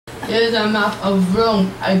Here's a map of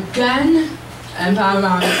Rome again, and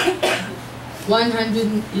around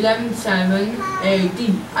 111.7 AD.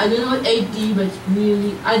 I don't know what AD, but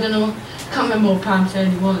really, I don't know. Can't remember what Pam said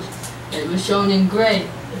it was. It was shown in grey.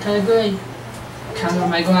 The color grey. Color of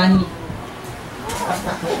my granny.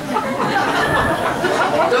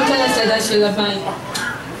 Don't tell us that she'll have my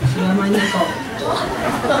nickel.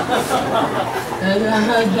 The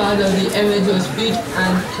part of the image was feet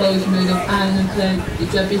and clothes made of iron and clay.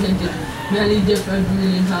 It represented many different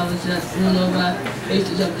ruling powers that rule over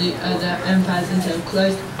places of the other empires until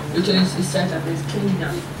Christ returns to set up his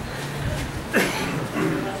kingdom.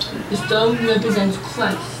 The stone represents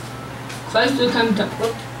Christ. Christ will come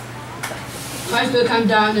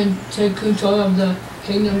down and take control of the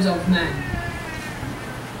kingdoms of men.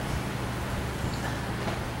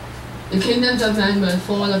 The kingdoms of men will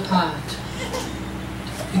fall apart.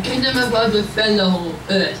 The kingdom of God will fill the whole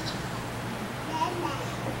earth.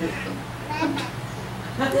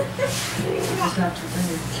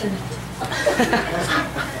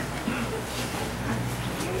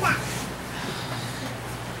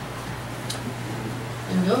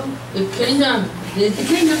 The kingdom, there's the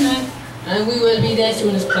kingdom now, and we will be there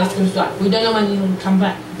soon as Christ comes back. We don't know when he will come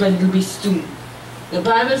back, but it will be soon. The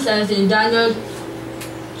Bible says in Daniel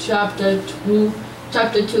chapter 2,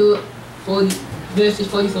 verses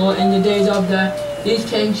 44, in the days of these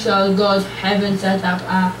kings shall God's heaven set up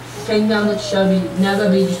a kingdom which shall never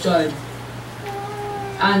be destroyed.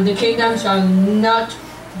 And the kingdom shall not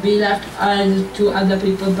be left to other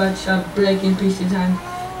people, but shall break in pieces and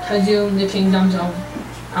consume the kingdoms of,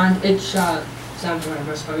 and it shall stand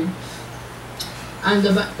forever, sorry. And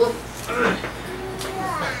the Bible,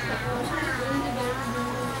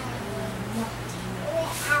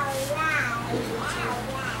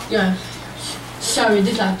 yeah, sorry,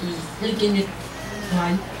 this app is leaking it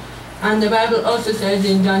right. And the Bible also says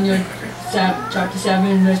in Daniel chapter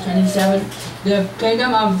 7 verse 27, the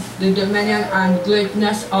kingdom of the dominion and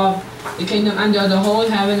greatness of the kingdom under the whole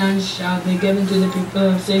heaven and shall be given to the people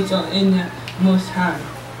of Satan in the Most High.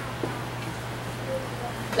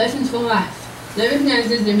 Lessons for us. Living as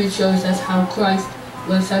this image shows us how Christ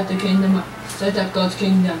will set up God's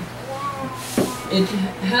kingdom. It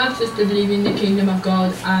helps us to believe in the kingdom of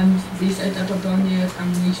God and be set up upon the earth,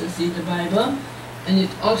 and we shall see the Bible. And it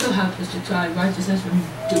also helps us to try righteousness and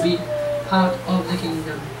to be part of the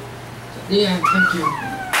kingdom. So, the end. Thank you.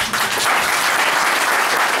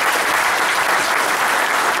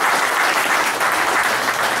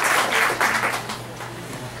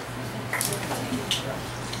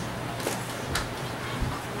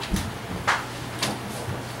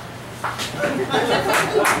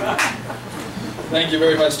 Thank you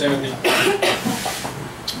very much, Timothy.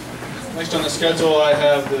 Next on the schedule, I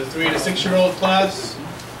have the 3 to 6-year-old class.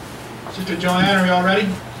 Sister Joanne, are we all ready?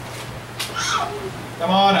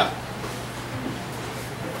 Come on up.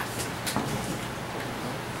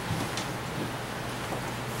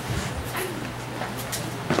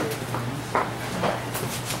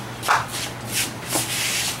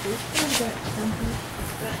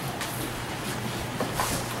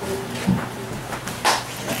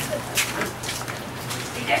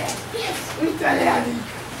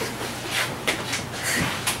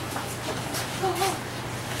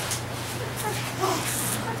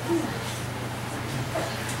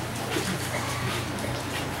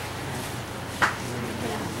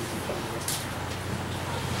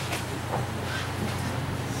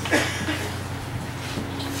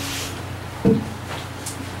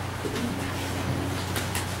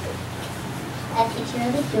 A teacher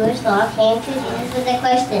of the Jewish law came to Jesus with a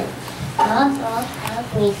question. God's law tells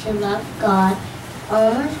me to love God,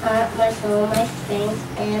 all my heart, my soul, my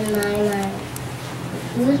strength, and my mind.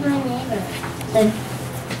 Who is my neighbor? But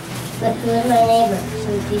who is my neighbor? So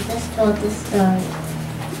Jesus told this story.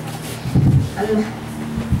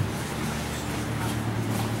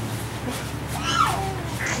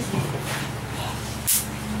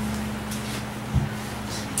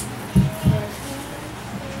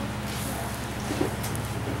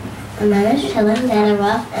 A man was chilling down a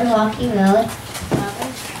rough and rocky road.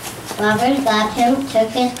 Robbers got him, took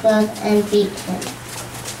his clothes, and beat him.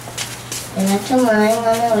 They left him lying on the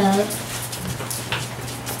road.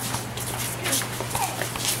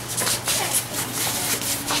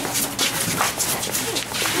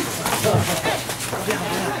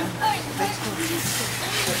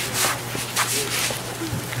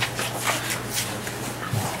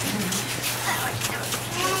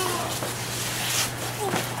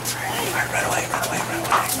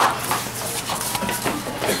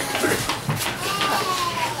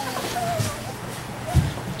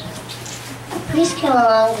 came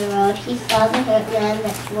along the road, he saw the hurt man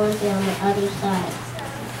that would be on the other side.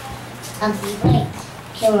 Of the light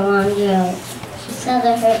came along the road. He saw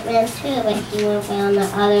the hurt man too, but he would be on the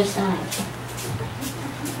other side.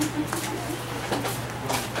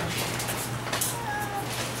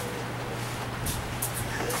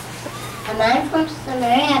 A man from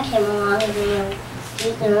Samaria came along the road.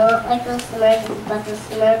 He did not look like the Samaritans, but the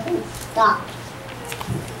Samaritans stopped.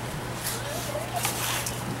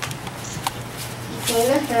 He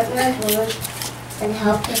cleaned the hurt man's wound and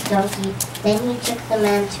helped his donkey. Then he took the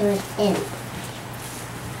man to an inn.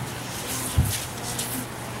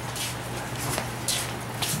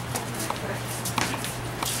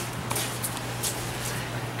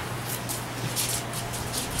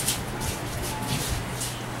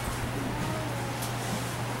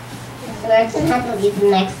 The Samaritan had to leave the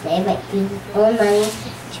next day, but he used his own money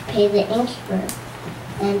to pay the innkeeper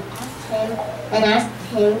and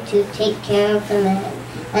asked him to take care of the man.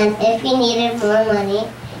 And if he needed more money,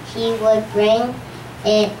 he would bring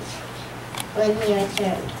it when he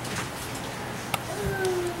returned.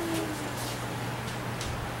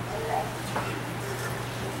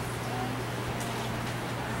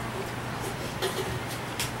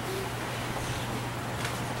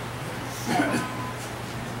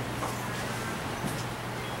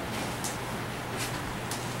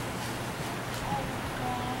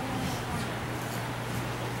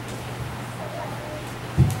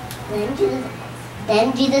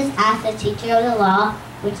 Then Jesus asked the teacher of the law,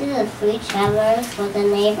 which of the three travelers was a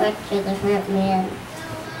neighbor to the hurt man?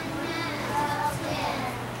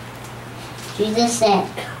 Jesus said,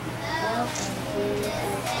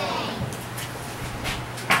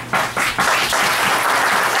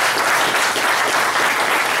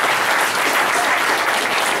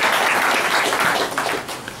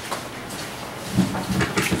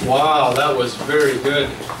 Wow, that was very good.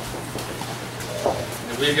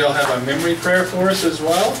 I believe y'all have a memory prayer for us as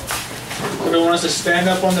well. So we want us to stand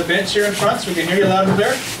up on the bench here in front so we can hear you loud and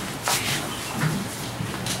clear.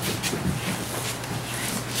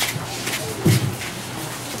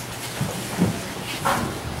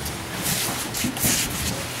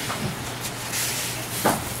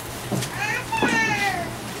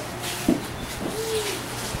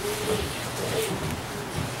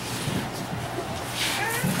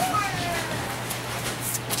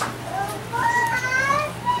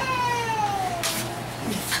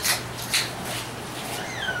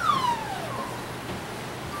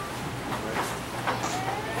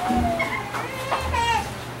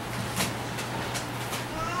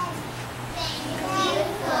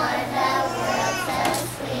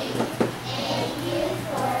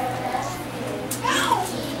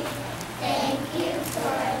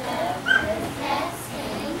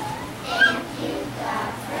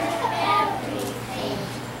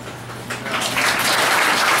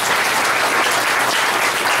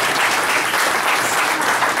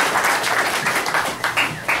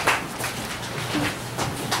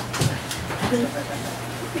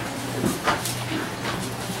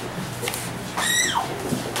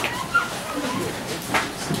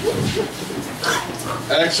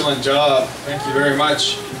 Excellent job. Thank you very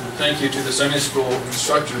much. Thank you to the Sunday school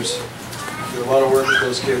instructors. You did a lot of work with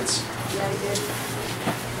those kids.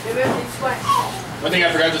 One thing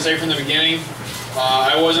I forgot to say from the beginning,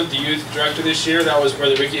 I wasn't the youth director this year. That was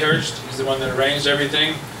Brother Ricky Hurst. He's the one that arranged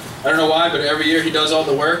everything. I don't know why, but every year he does all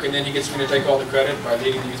the work and then he gets me to take all the credit by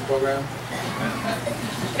leading the youth program.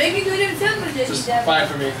 Just fine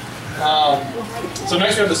for me. So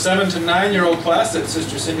next we have the 7 to 9-year-old class that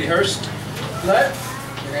Sister Cindy Hurst led.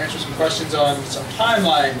 We're going to answer some questions on some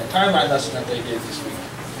timeline lesson that they did this week.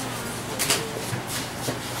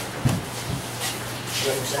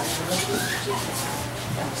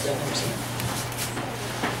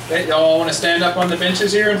 Okay, y'all want to stand up on the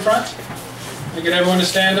benches here in front? We get everyone to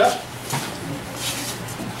stand up.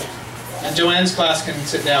 And Joanne's class can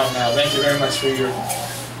sit down now. Thank you very much for your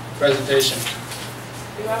presentation.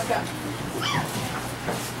 You're welcome.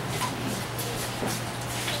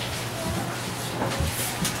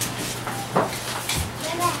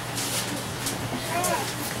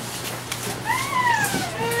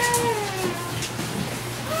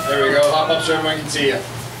 There we go. Hop up so everyone can see you.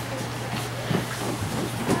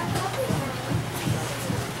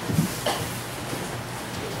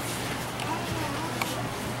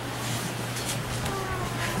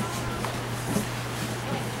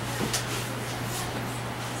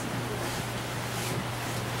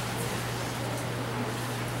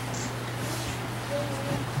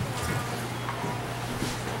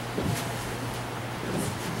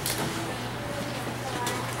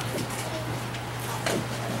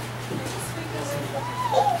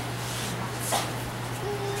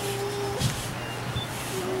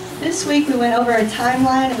 This week we went over a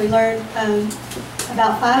timeline and we learned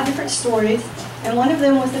about 5 different stories, and one of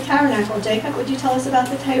them was the tabernacle. Jacob, would you tell us about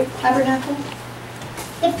the tabernacle?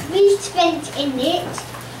 The priest went in it.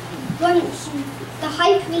 Once the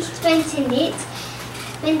high priest went in it,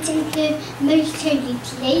 went into the most holy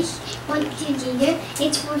place once a year.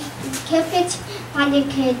 It was covered by a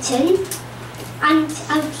curtain, and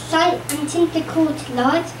outside and in the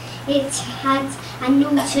courtyard it had an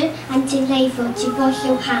altar and a ladle to wash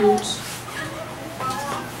your hands.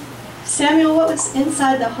 Samuel, what was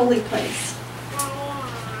inside the holy place?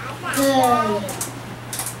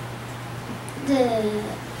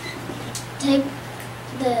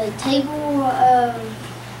 The table of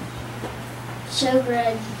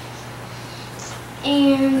showbread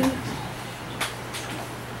and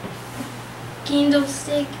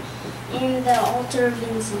candlestick and the altar of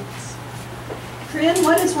incense. Corinne,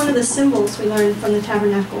 what is one of the symbols we learned from the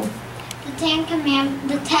tabernacle? The Ten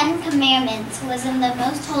Commandments was in the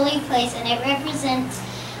most holy place, and it represented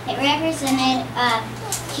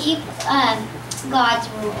keep God's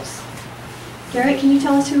rules. Garrett, can you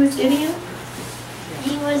tell us who was Gideon?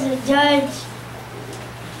 He was a judge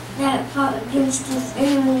that fought against his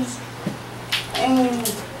enemies, and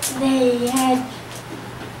they had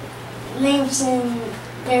lamps in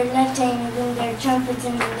their left hand and then their trumpets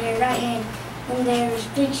in their right hand, and there was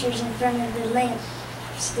pictures in front of the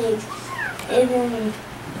lampsticks, and then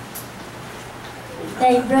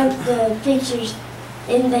they broke the pictures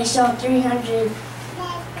and they saw 300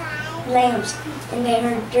 lamps and they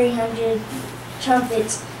heard 300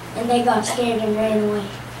 trumpets, and they got scared and ran away.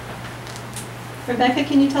 Rebecca,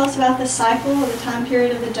 can you tell us about the cycle or the time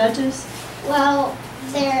period of the judges? Well,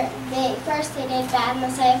 first they did bad in the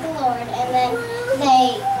sight of the Lord, and then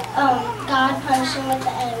God punished them with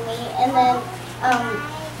the enemy, and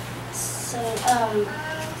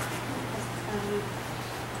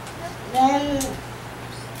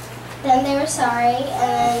then they were sorry,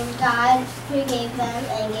 and then God forgave them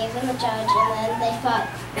and gave them a judge, and then they fought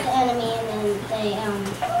the enemy, and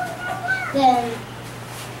then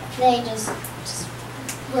they just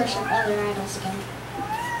worship other idols again.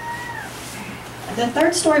 The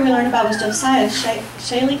third story we learned about was Josiah.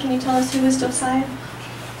 Shaylee, can you tell us who was Josiah?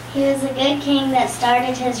 He was a good king that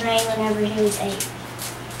started his reign whenever he was 8.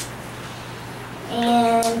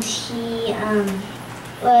 And he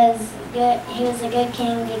was a good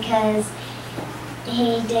king because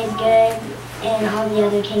he did good and all the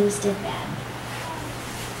other kings did bad.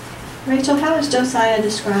 Rachel, how is Josiah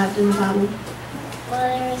described in the Bible?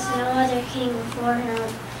 Well, there was no other king before him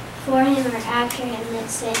or after him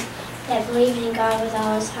that believed in God with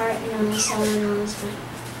all his heart and all his soul and all his might.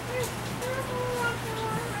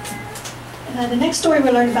 The next story we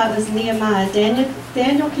learned about was Nehemiah.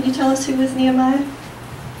 Daniel, can you tell us who was Nehemiah?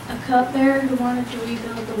 A cupbearer who wanted to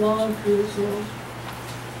rebuild the wall of Jerusalem.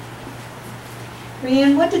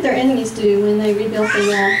 Rianne, what did their enemies do when they rebuilt the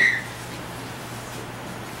wall?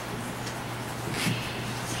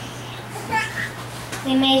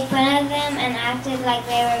 They made fun of them and acted like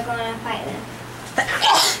they were going to fight them.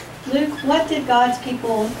 Luke, what did God's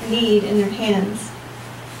people need in their hands?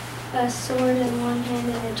 A sword in one hand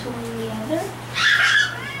and a tool in the other.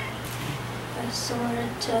 A sword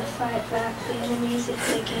to fight back the enemies if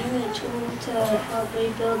they came, and a tool to help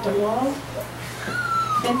rebuild the wall.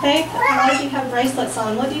 And Faith, a lot of you have bracelets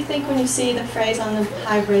on. What do you think when you see the phrase on the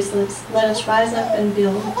high bracelets? Let us rise up and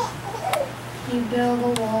build. You build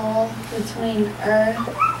a wall between earth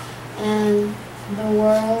and the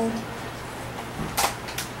world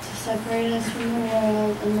to separate us from the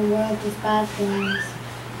world and the world with bad things,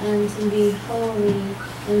 and to be holy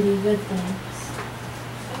and do good things.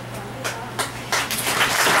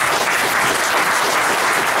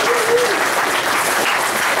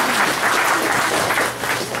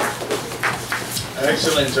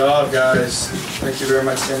 Excellent job, guys. Thank you very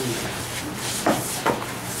much, Cindy.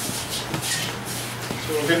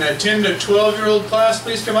 So we're getting a 10 to 12-year-old class,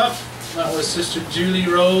 please come up. That was Sister Julie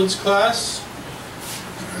Rhodes' class.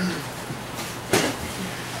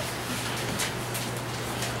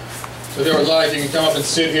 So there was live, you can come up and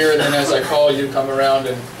sit here, and then as I call you, come around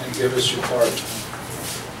and give us your part.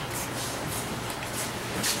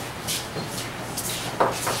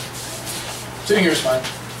 Sitting here is fine.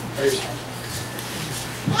 Right here is fine.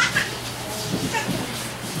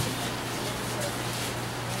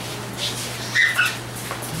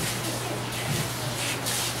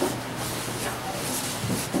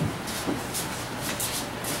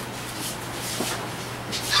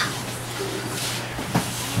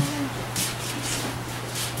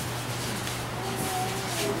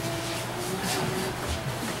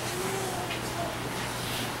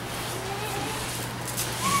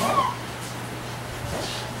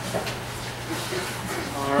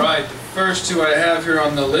 All right, the first two I have here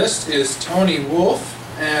on the list is Tony Wolf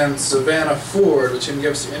and Savannah Ford, which can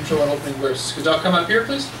give us the intro and opening verse. Could y'all come up here,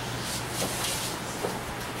 please?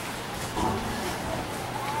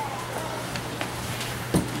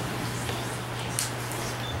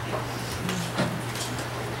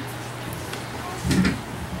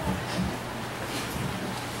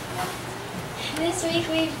 This week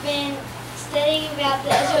we've been studying about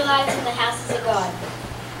the Israelites and the houses of God.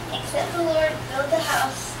 Except the Lord built the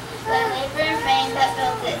house, let labor in vain that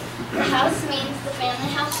built it. The house means the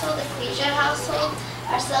family household, ecclesia household,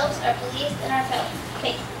 ourselves, our beliefs, and our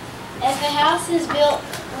faith. If a house is built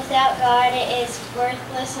without God, it is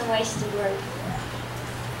worthless and wasted work.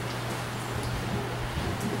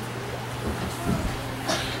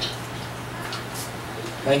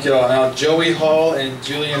 Thank you all. Now Joey Hall and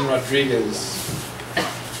Julian Rodriguez.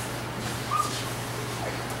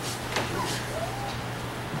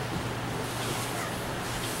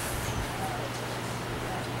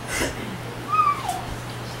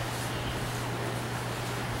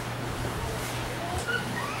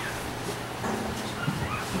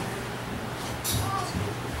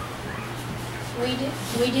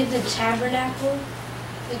 We did the tabernacle.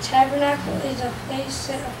 The tabernacle is a place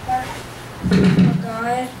set apart for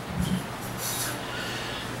God.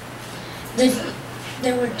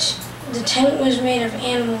 The tent was made of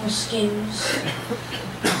animal skins.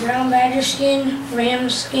 Brown badger skin, ram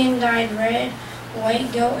skin dyed red,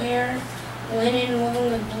 white goat hair, linen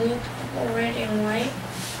woven with blue, purple, red, and white.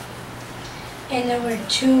 And there were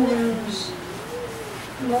 2 rooms,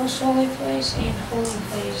 most holy place and holy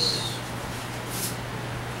place.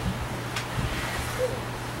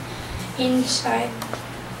 Inside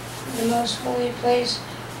the most holy place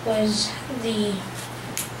was the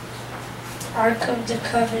Ark of the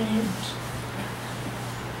Covenant.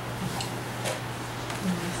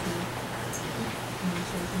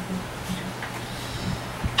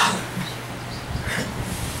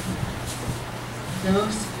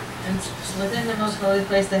 Within the most holy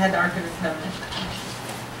place, they had the Ark of the Covenant.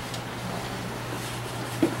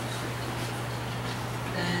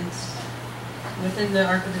 And within the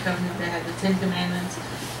Ark of the Covenant, they had the 10 Commandments,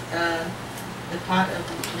 the pot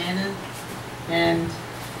of manna, and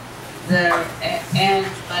the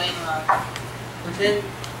budding love.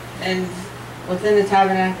 Within the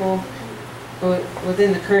tabernacle,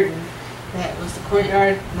 within the curtain, that was the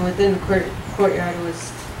courtyard, and within the courtyard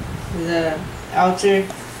was the altar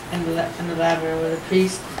and the laver, where the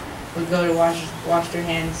priest would go to wash their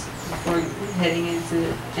hands before heading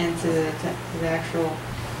into the actual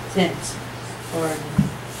tent, or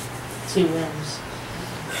 2 rooms.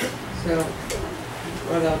 So,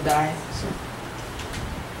 or they'll die. So,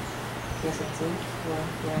 I guess that's it. We'll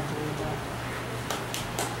have to read that.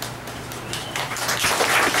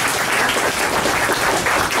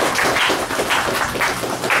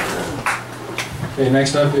 Okay,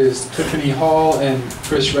 next up is Tiffany Hall and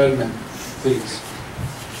Chris Redmond, please.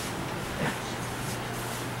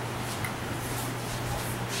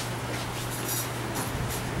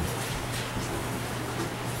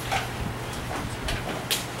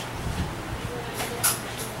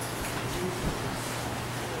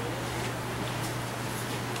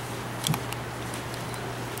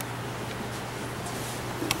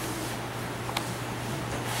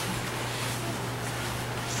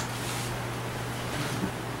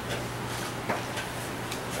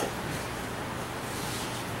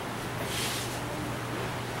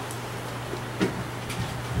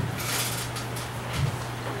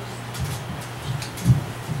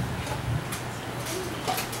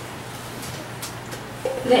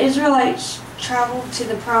 The Israelites traveled to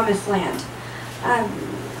the Promised Land.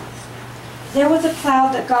 There was a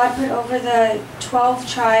cloud that God put over the 12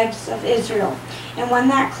 tribes of Israel. And when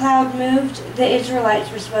that cloud moved, the Israelites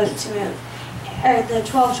were supposed to move. The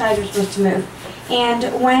 12 tribes were supposed to move. And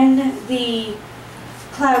when the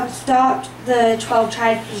cloud stopped, the 12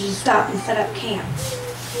 tribes were to stop and set up camp.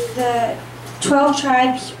 The 12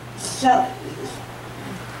 tribes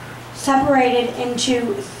separated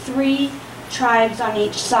into 3 tribes on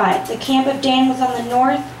each side. The camp of Dan was on the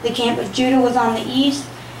north, the camp of Judah was on the east,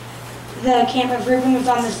 the camp of Reuben was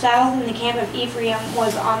on the south, and the camp of Ephraim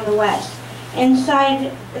was on the west.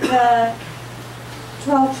 Inside the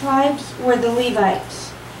 12 tribes were the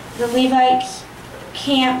Levites. The Levites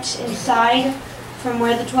camped inside from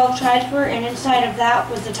where the 12 tribes were, and inside of that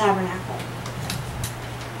was the tabernacle.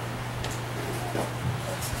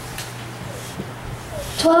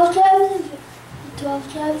 Twelve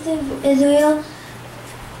tribes of Israel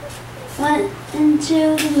went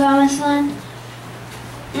into the Promised Land,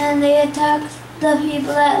 and they attacked the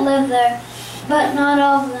people that lived there, but not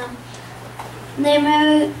all of them.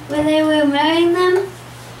 When they were marrying them,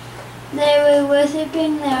 they were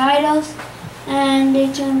worshiping their idols, and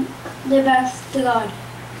they turned their backs to God,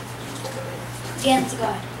 against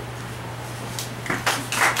God.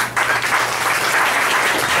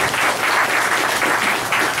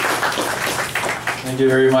 Thank you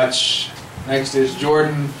very much. Next is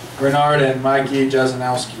Jordan Bernard and Mikey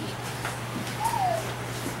Jazanowski.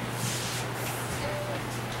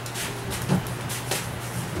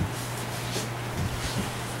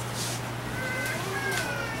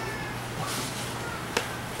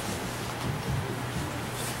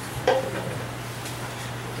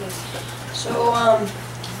 So,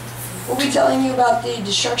 we'll be telling you about the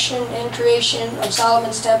destruction and creation of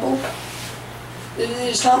Solomon's temple. It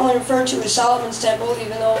is commonly referred to as Solomon's temple,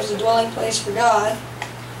 even though it was a dwelling place for God.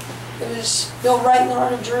 It was built right in the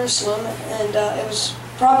heart of Jerusalem, and it was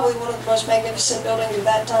probably one of the most magnificent buildings of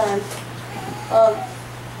that time.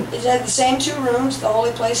 It had the same two rooms, the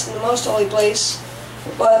holy place and the most holy place,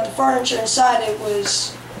 but the furniture inside it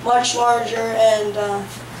was much larger,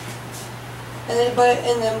 but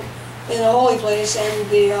in the holy place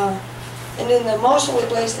and in the most holy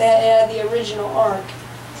place they had the original ark.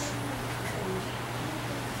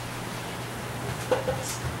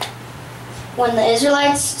 When the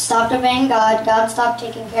Israelites stopped obeying God, God stopped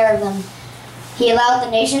taking care of them. He allowed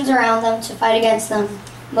the nations around them to fight against them.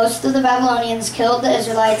 Most of the Babylonians killed the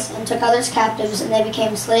Israelites and took others captives, and they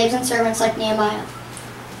became slaves and servants like Nehemiah.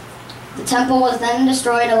 The temple was then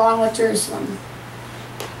destroyed along with Jerusalem.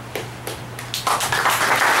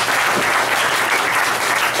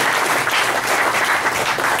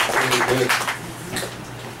 Very good.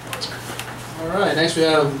 All right, next we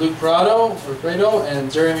have Luke Prado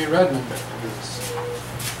and Jeremy Redmond.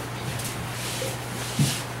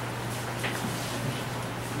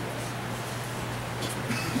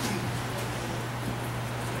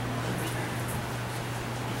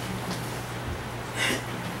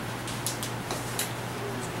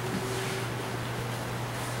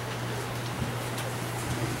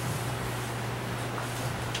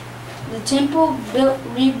 The temple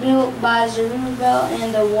rebuilt by Zerubbabel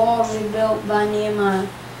and the wall rebuilt by Nehemiah.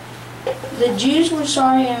 The Jews were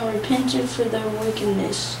sorry and repented for their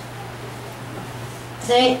wickedness.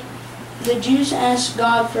 The Jews asked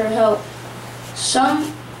God for help.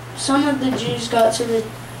 Some of the Jews got to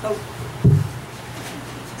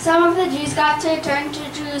return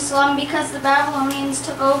to Jerusalem because the Babylonians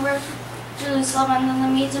took over Jerusalem, and then the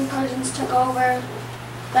Medes and Persians took over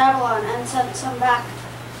Babylon and sent some back.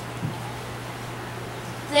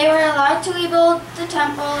 They were allowed to rebuild the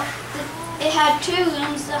temple. It had two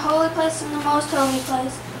rooms, the holy place and the most holy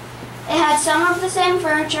place. It had some of the same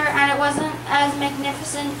furniture, and it wasn't as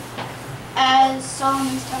magnificent as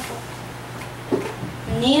Solomon's temple.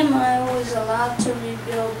 Nehemiah was allowed to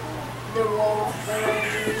rebuild the wall around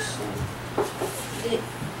Jerusalem. The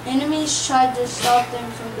enemies tried to stop them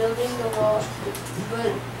from building the wall,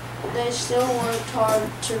 but they still worked hard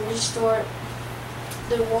to restore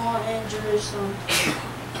the wall in Jerusalem.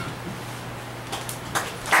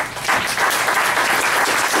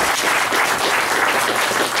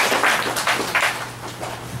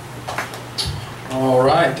 All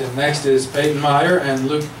right, and next is Peyton Meyer and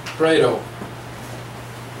Luke Prado.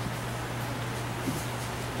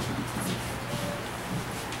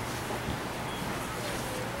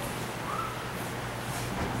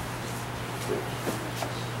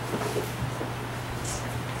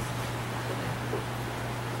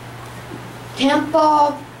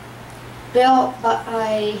 Temple built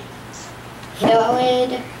by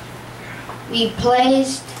Herod,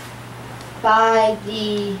 replaced by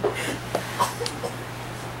the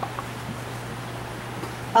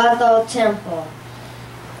other temple.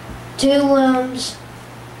 2 rooms,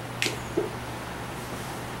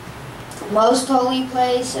 most holy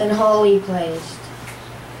place and holy place.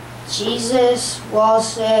 Jesus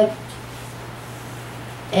worshipped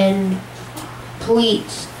and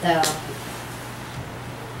preached there.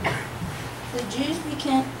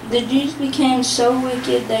 The Jews became so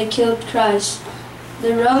wicked they killed Christ.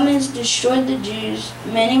 The Romans destroyed the Jews.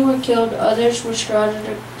 Many were killed, others were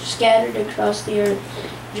scattered across the earth.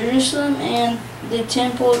 Jerusalem and the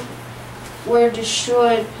temple were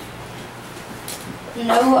destroyed.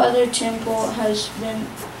 No other temples have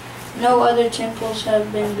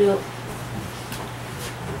been built.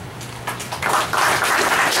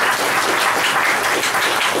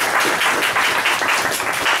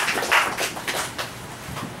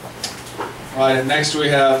 All right, and next we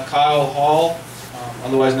have Kyle Hall,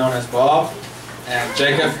 otherwise known as Bob, and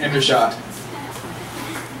Jacob Hendershot.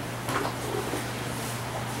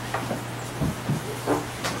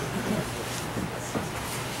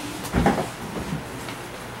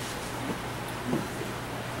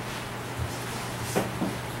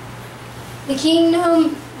 The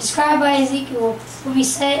kingdom described by Ezekiel will be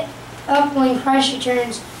set up when Christ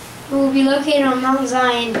returns. It will be located on Mount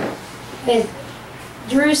Zion with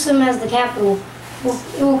Jerusalem as the capital.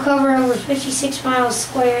 It will cover over 56 miles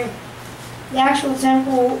square. The actual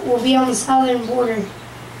temple will be on the southern border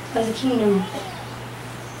of the kingdom.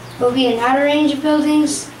 There will be an outer range of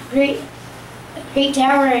buildings, a great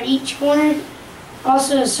tower at each corner,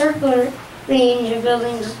 also a circular range of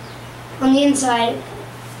buildings on the inside,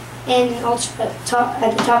 and also at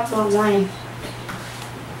the top of Mount Zion.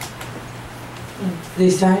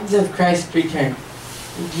 The signs of Christ's return.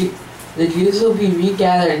 The Jews will be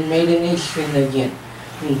regathered and made a nation again.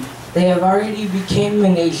 They have already become a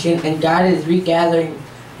nation, and God is regathering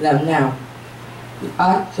them now.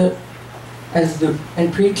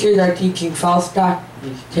 And preachers are teaching false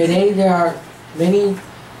doctrines. Today there are many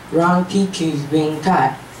wrong teachings being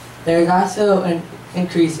taught. There is also an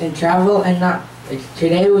increase in travel and knowledge.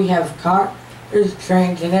 Today we have cars,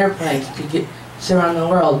 trains, and airplanes to get us around the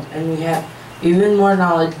world, and we have even more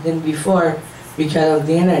knowledge than before because of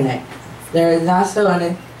the internet. There is also an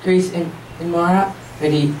increase in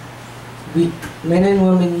immorality, men and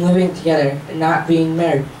women living together and not being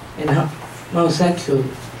married, and homosexual.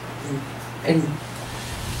 And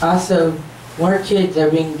also, more kids are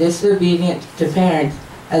being disobedient to parents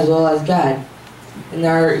as well as God. And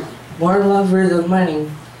there are more lovers of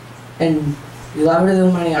money, and the lovers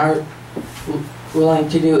of money are willing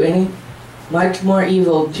to do much more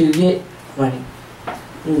evil to get money.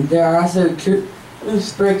 And there are also truth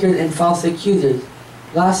breakers and false accusers.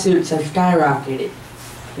 Lawsuits have skyrocketed.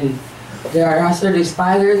 And there are also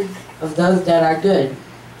despisers of those that are good.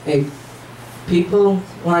 And people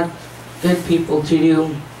want good people to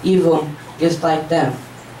do evil just like them.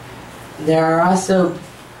 There are also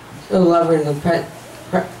lovers of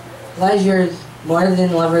pleasures more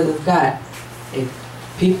than lovers of God. And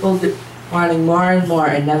people wanting more and more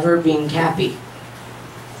and never being happy.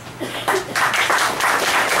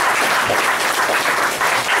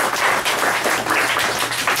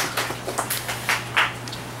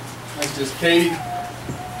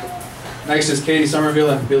 Next is Katie Somerville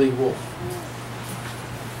and Billy Wolf.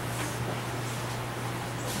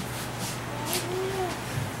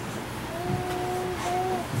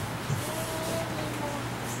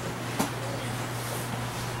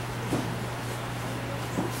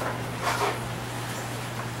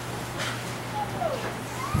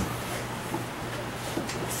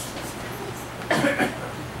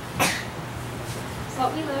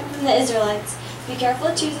 What we learned from the Israelites. Be careful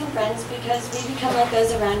choosing friends because we become like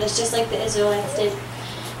those around us, just like the Israelites did.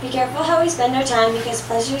 Be careful how we spend our time because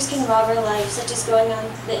pleasures can rob our lives, such as going on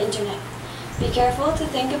the internet. Be careful to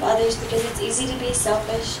think of others because it's easy to be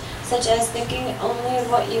selfish, such as thinking only of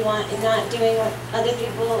what you want and not doing what other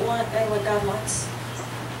people want or what God wants.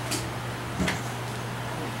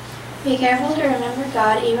 Be careful to remember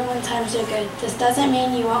God even when times are good. This doesn't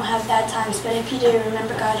mean you won't have bad times, but if you do,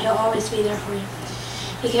 remember God, He'll always be there for you.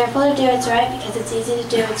 Be careful to do what's right because it's easy to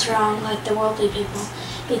do what's wrong, like the worldly people.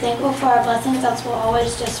 Be thankful for our blessings, else we'll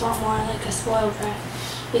always just want more, like a spoiled brat.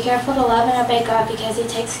 Be careful to love and obey God because He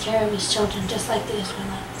takes care of His children, just like the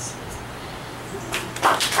Israelites.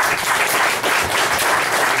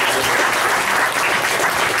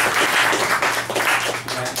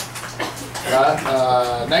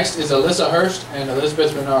 Next is Alyssa Hurst and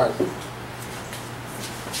Elizabeth Bernard.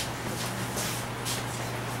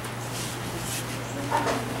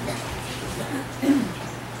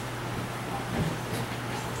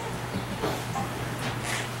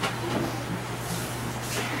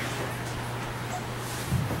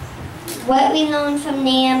 What we learn from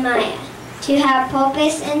Nehemiah. To have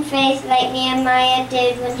purpose and faith like Nehemiah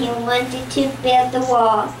did when he wanted to build the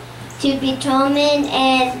wall. To be determined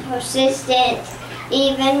and persistent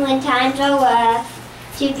even when times are rough.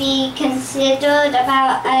 To be considerate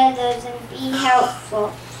about others and be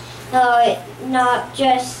helpful. Not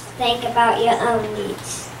just think about your own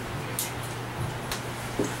needs.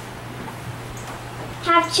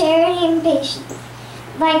 Have charity and patience.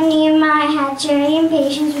 Like Nehemiah had charity and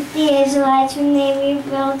patience with the Israelites when they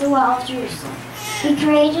rebuilt the wall of Jerusalem. Be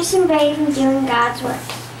courageous and brave in doing God's work.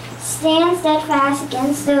 Stand steadfast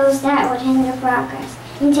against those that would hinder progress.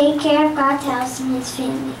 And take care of God's house and His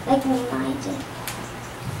family, like Nehemiah did.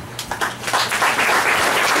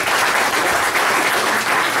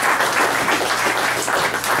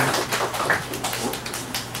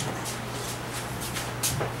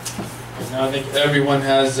 Now I think everyone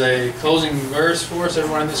has a closing verse for us,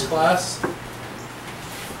 everyone in this class.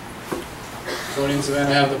 Tony and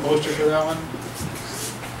Savannah have the poster for that one.